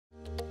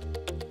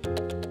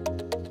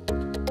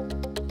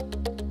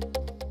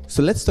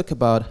So let's talk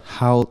about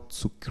how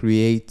to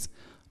create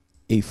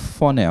a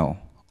funnel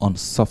on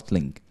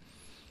Softlink.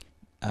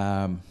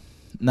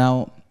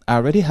 Now, I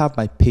already have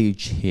my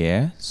page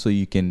here, so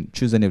you can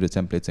choose any of the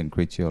templates and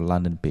create your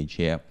landing page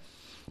here.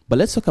 But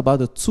let's talk about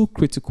the two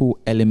critical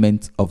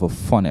elements of a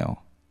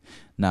funnel.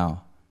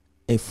 Now,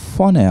 a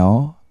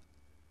funnel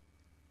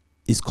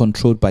is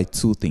controlled by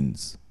two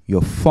things: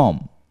 your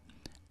form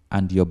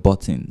and your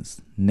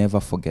buttons. Never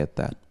forget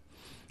that,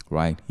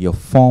 right? Your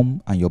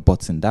form and your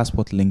button, that's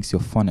what links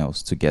your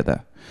funnels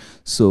together.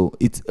 So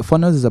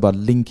funnels is about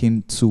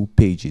linking two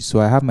pages. So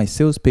I have my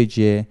sales page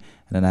here,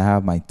 and then I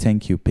have my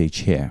thank you page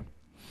here,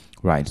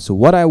 right? So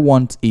what I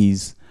want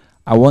is,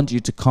 I want you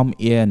to come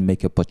here and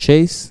make a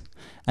purchase,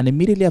 and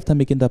immediately after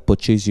making that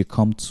purchase, you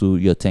come to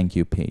your thank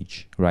you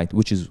page, right?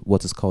 Which is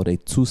what is called a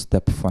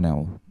two-step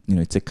funnel. You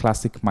know, it's a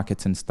classic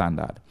marketing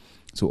standard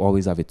to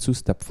always have a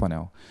two-step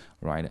funnel,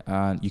 right?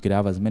 And you could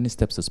have as many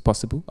steps as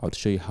possible. I'll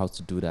show you how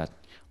to do that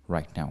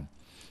right now.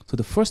 So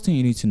the first thing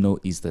you need to know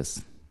is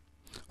this: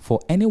 for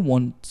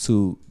anyone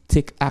to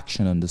take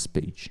action on this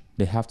page,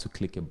 they have to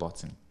click a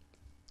button,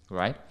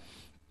 right?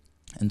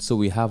 And so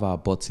we have our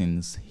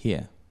buttons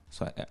here.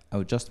 So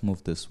I'll just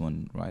move this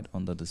one right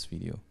under this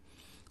video,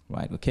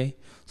 right? Okay,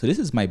 so this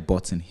is my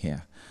button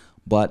here,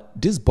 but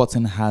this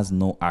button has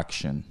no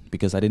action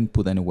because I didn't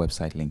put any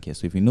website link here.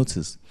 So if you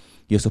notice,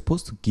 you're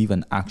supposed to give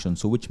an action,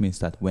 so which means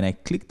that when I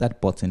click that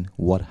button,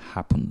 what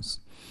happens?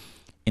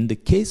 In the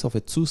case of a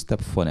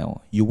two-step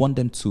funnel, you want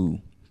them to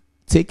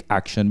take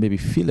action, maybe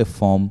fill a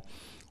form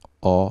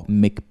or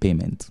make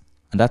payment,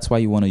 and that's why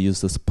you want to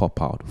use this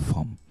pop-out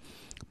form.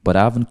 But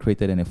I haven't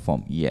created any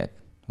form yet.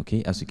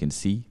 Okay, as you can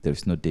see,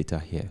 there's no data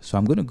here, so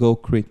I'm going to go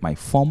create my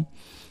form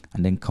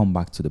and then come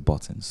back to the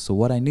buttons. So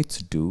what I need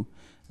to do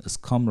is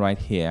come right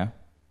here,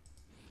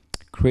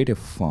 create a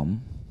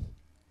form.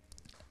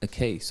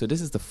 Okay, so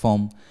this is the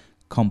form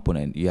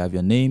component. You have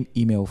your name,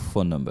 email,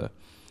 phone number.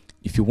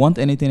 If you want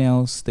anything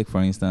else, take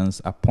for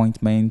instance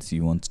appointments,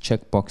 you want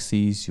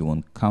checkboxes, you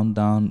want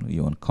countdown,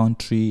 you want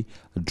country,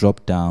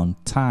 drop down,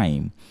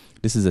 time.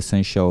 This is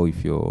essential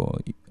if you're,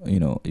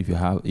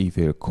 if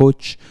you're a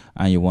coach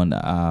and you want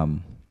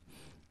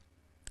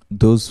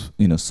those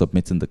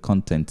submitting the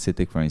content. Say,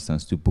 take for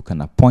instance, to book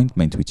an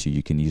appointment with you,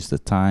 you can use the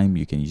time,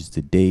 you can use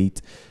the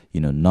date,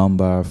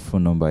 number,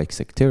 phone number,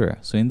 etc.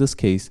 So in this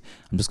case,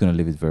 I'm just going to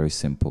leave it very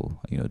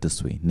simple,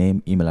 this way: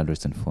 name, email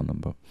address, and phone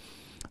number.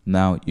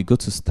 Now you go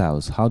to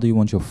styles. How do you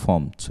want your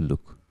form to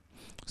look?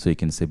 So you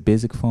can say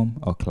basic form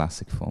or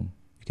classic form.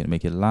 You can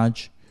make it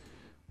large,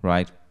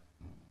 right?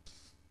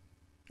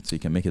 So you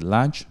can make it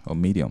large or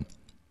medium.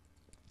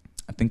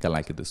 I think I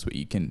like it this way.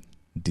 You can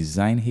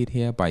design it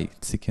here by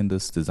ticking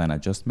this design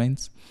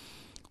adjustments,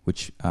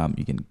 which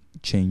you can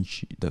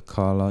change the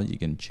color, you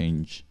can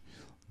change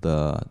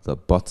the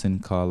button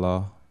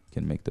color, you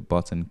can make the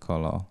button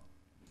color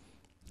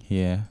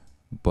here,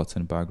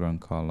 button background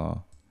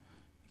color,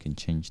 you can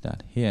change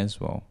that here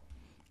as well.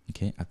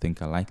 Okay, I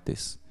think I like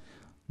this.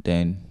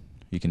 Then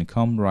you can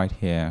come right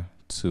here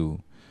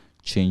to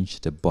change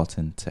the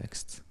button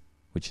text,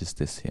 which is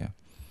this here.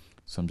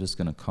 So I'm just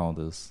going to call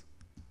this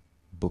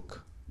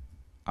book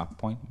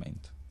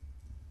appointment.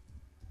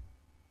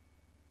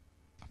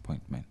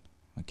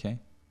 Okay.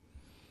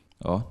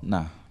 Oh,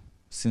 nah,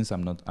 since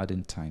I'm not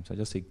adding time, so I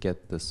just say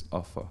get this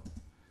offer.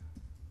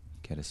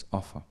 Get this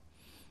offer.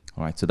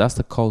 All right, so that's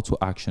the call to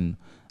action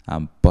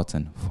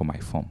button for my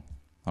form.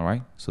 All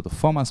right, so the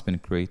form has been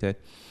created.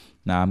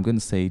 Now I'm going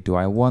to say, do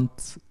I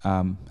want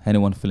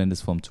anyone filling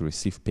this form to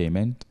receive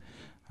payment?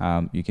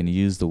 You can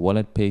use the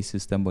wallet pay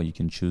system, or you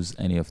can choose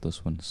any of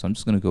those ones. So I'm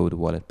just going to go with the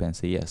wallet pay and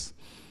say yes.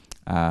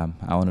 I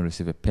want to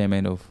receive a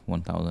payment of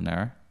 1,000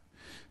 naira.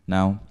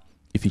 Now,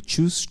 if you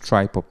choose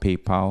Stripe or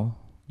PayPal,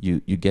 you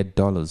get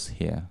dollars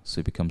here, so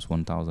it becomes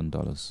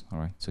 $1,000. All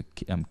right, so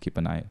keep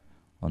an eye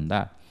on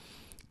that.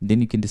 Then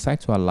you can decide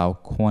to allow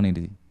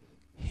quantity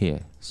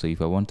here. So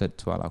if I wanted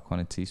to allow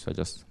quantity, so I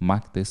just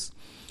mark this.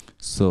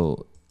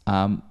 So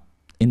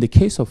in the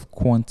case of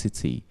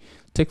quantity,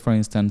 take for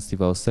instance,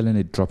 if I was selling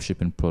a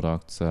dropshipping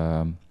product,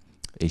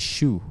 a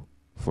shoe,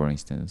 for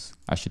instance,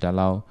 I should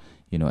allow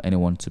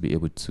anyone to be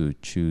able to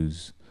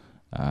choose,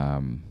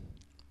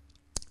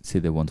 say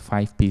they want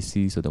 5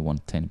 pieces or they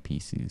want 10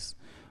 pieces,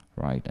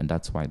 right? And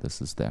that's why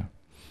this is there.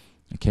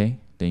 Okay,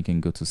 then you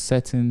can go to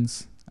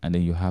settings, and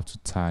then you have to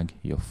tag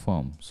your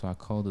form. So I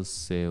call this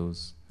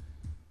sales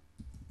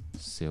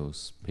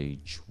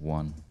page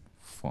 1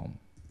 form,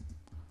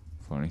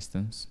 for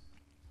instance.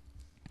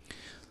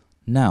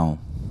 Now,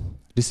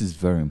 this is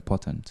very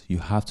important. You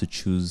have to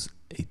choose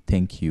a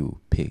thank you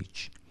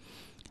page.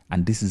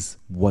 And this is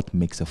what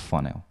makes a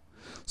funnel.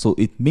 So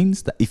it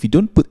means that if you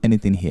don't put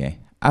anything here,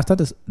 after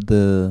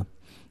the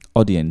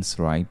audience,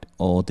 right,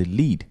 or the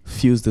lead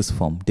fills this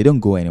form, they don't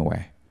go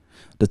anywhere.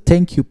 The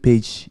thank you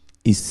page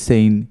is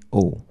saying,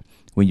 oh,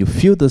 when you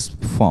fill this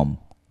form,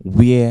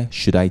 where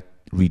should I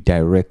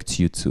redirect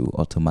you to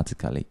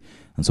automatically?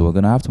 And so we're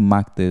going to have to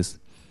mark this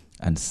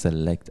and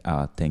select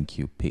our thank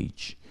you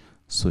page.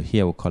 So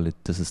here we'll call it,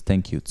 this is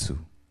thank you to,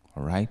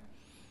 all right?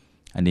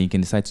 And then you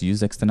can decide to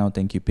use external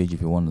thank you page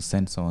if you want to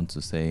send someone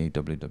to say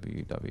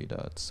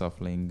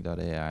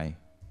www.softlink.ai,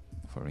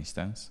 for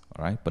instance.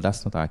 All right, but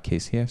that's not our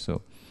case here.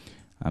 So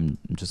I'm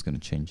just going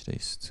to change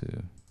this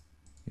to,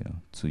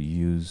 to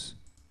use,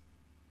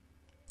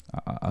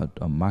 I'll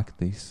mark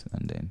this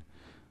and then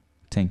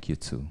thank you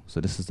to.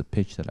 So this is the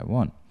page that I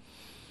want.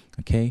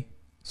 Okay,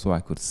 so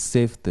I could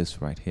save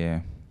this right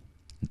here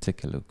and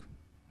take a look.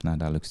 Now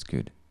that looks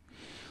good.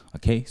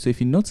 Okay, so if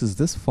you notice,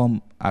 this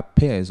form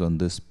appears on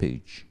this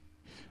page,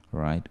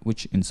 right?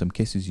 Which in some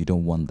cases you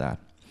don't want that.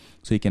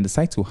 So you can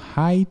decide to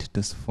hide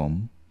this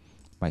form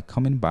by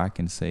coming back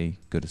and say,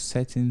 go to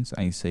settings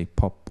and you say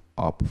pop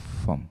up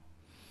form,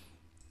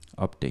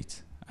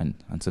 update.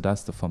 And so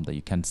that's the form that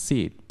you can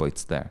see it, but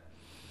it's there.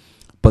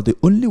 But the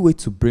only way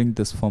to bring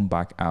this form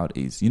back out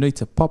is,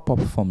 it's a pop-up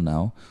form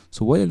now.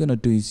 So what you're going to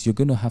do is you're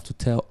going to have to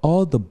tell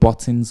all the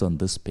buttons on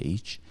this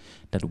page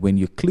that when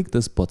you click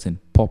this button,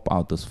 pop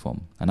out this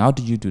form. And how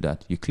do you do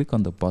that? You click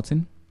on the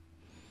button.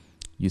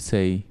 You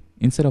say,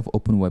 instead of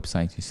open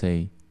website, you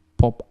say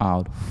pop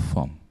out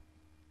form.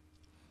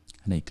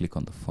 And then you click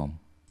on the form.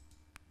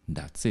 And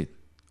that's it.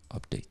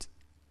 Update.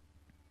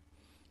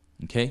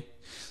 Okay.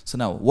 So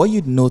now what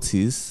you'd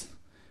notice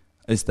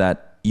is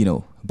that,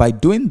 by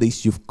doing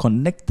this, you've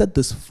connected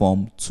this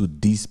form to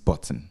this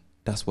button.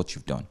 That's what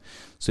you've done.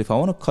 So if I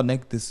want to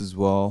connect this as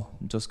well,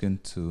 I'm just going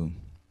to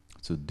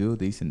do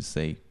this and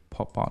say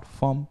pop out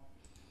form,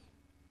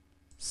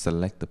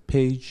 select the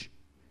page,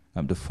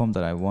 the form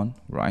that I want,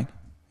 right?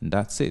 And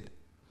that's it.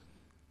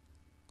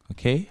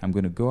 Okay, I'm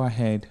going to go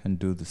ahead and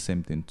do the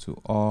same thing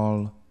to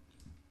all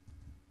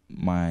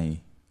my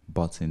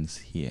buttons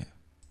here.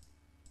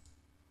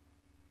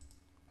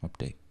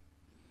 Update.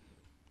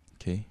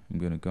 Okay, I'm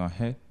going to go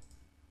ahead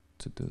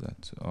to do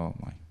that to all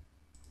my.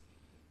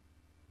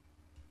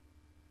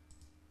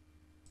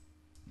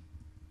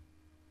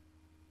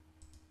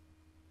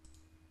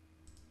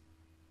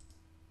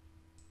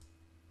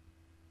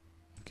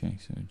 Okay,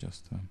 so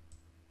just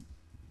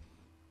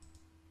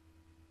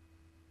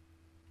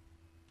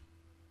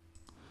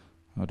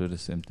I'll do the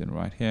same thing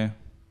right here.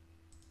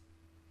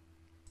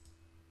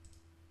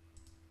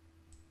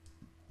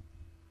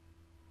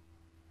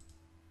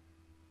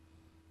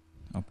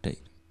 Update.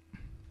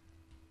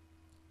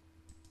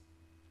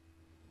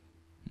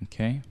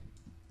 Okay.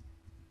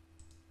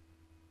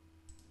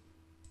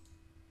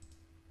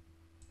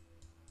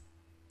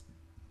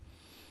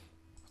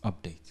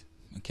 Update.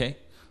 Okay.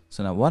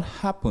 So now what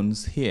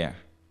happens here?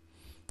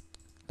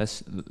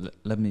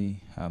 Let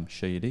me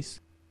show you this.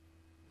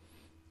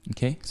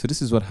 Okay. So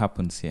this is what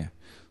happens here.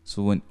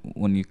 So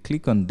when you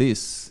click on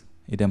this,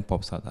 it then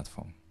pops out that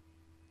form.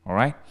 All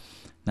right.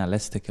 Now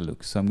let's take a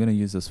look. So I'm going to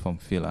use this form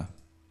filler,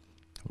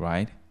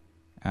 right?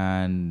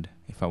 And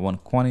if I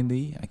want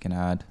quantity, I can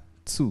add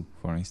 2,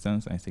 for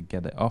instance, and say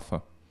get the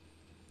offer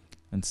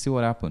and see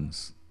what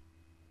happens,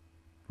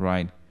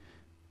 right?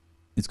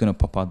 It's going to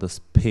pop out this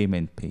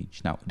payment page.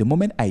 Now, the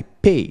moment I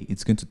pay,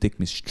 it's going to take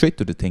me straight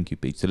to the thank you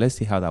page. So let's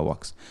see how that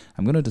works.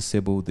 I'm going to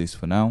disable this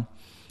for now.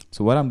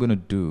 So what I'm going to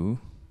do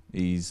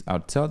is I'll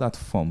tell that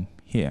form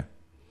here.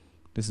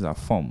 This is our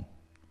form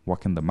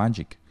working the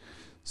magic.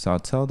 So I'll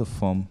tell the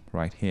form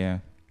right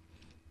here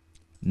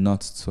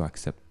not to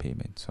accept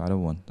payment. So I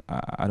don't want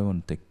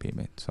to take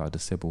payment. So I'll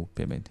disable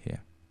payment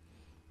here.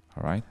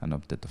 All right, and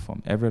update the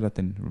form. Every other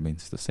thing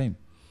remains the same.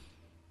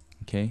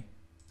 Okay,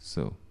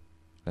 so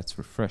let's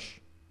refresh.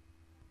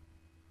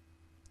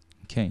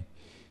 Okay,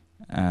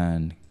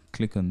 and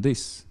click on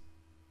this.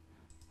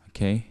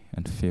 Okay,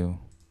 and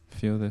fill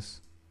this.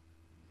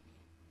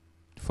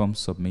 Form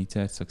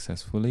submitted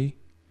successfully.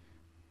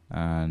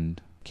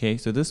 And okay,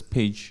 so this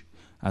page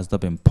has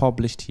not been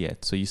published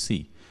yet. So you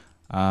see,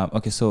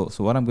 okay, so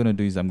what I'm going to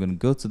do is I'm going to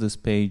go to this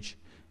page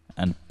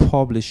and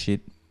publish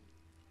it.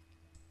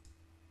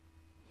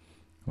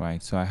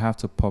 Right, so I have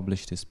to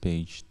publish this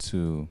page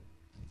to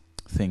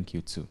thank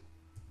you to.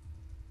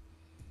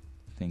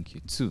 Thank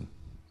you to.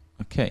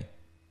 Okay.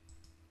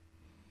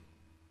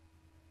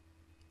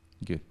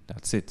 Good,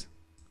 that's it.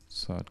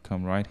 So I'd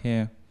come right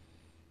here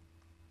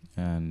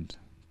and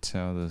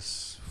tell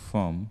this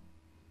form.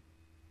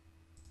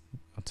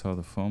 I'll tell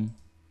the form.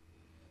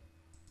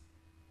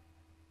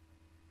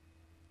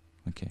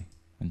 Okay,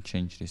 and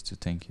change this to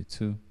thank you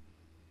to.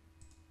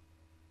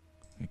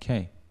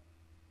 Okay,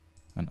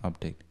 and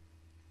update.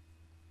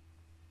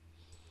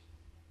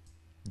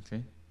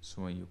 Okay,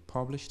 so when you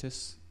publish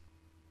this,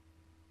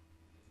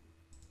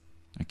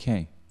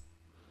 okay,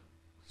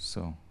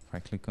 so if I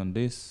click on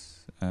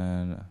this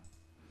and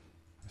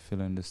I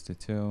fill in this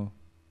detail,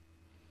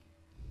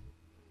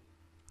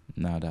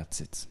 now that's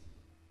it.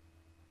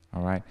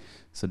 All right,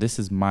 so this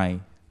is my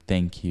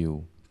thank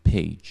you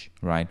page,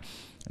 right?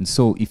 And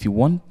so if you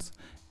want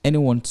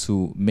anyone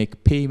to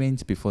make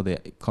payments before they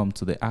come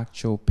to the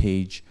actual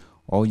page,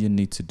 all you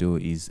need to do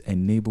is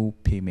enable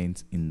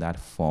payments in that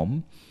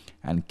form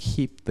and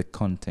keep the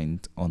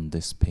content on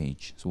this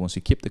page. So once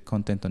you keep the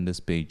content on this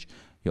page,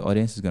 your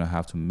audience is going to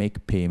have to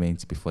make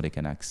payments before they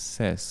can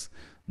access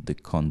the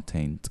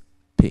content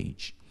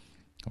page.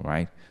 All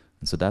right.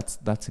 And so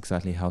that's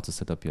exactly how to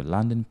set up your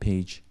landing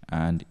page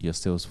and your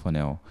sales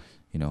funnel,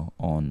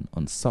 on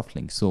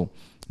Softlink. So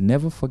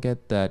never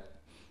forget that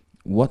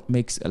what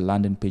makes a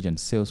landing page and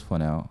sales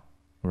funnel,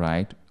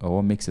 right, or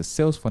what makes a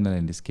sales funnel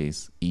in this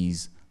case,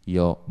 is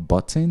your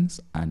buttons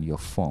and your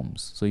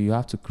forms. So you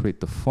have to create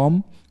the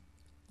form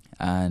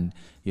and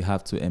you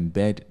have to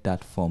embed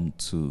that form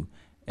to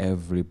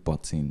every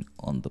button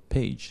on the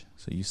page.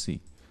 So you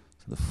see,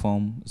 so the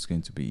form is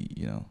going to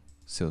be,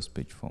 sales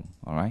page form.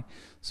 All right.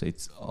 So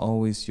it's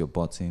always your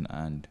button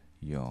and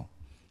your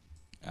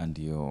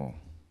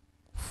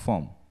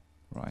form,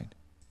 right?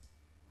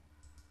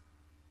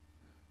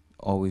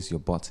 Always your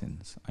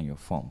buttons and your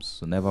forms.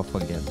 So never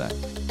forget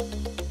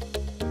that.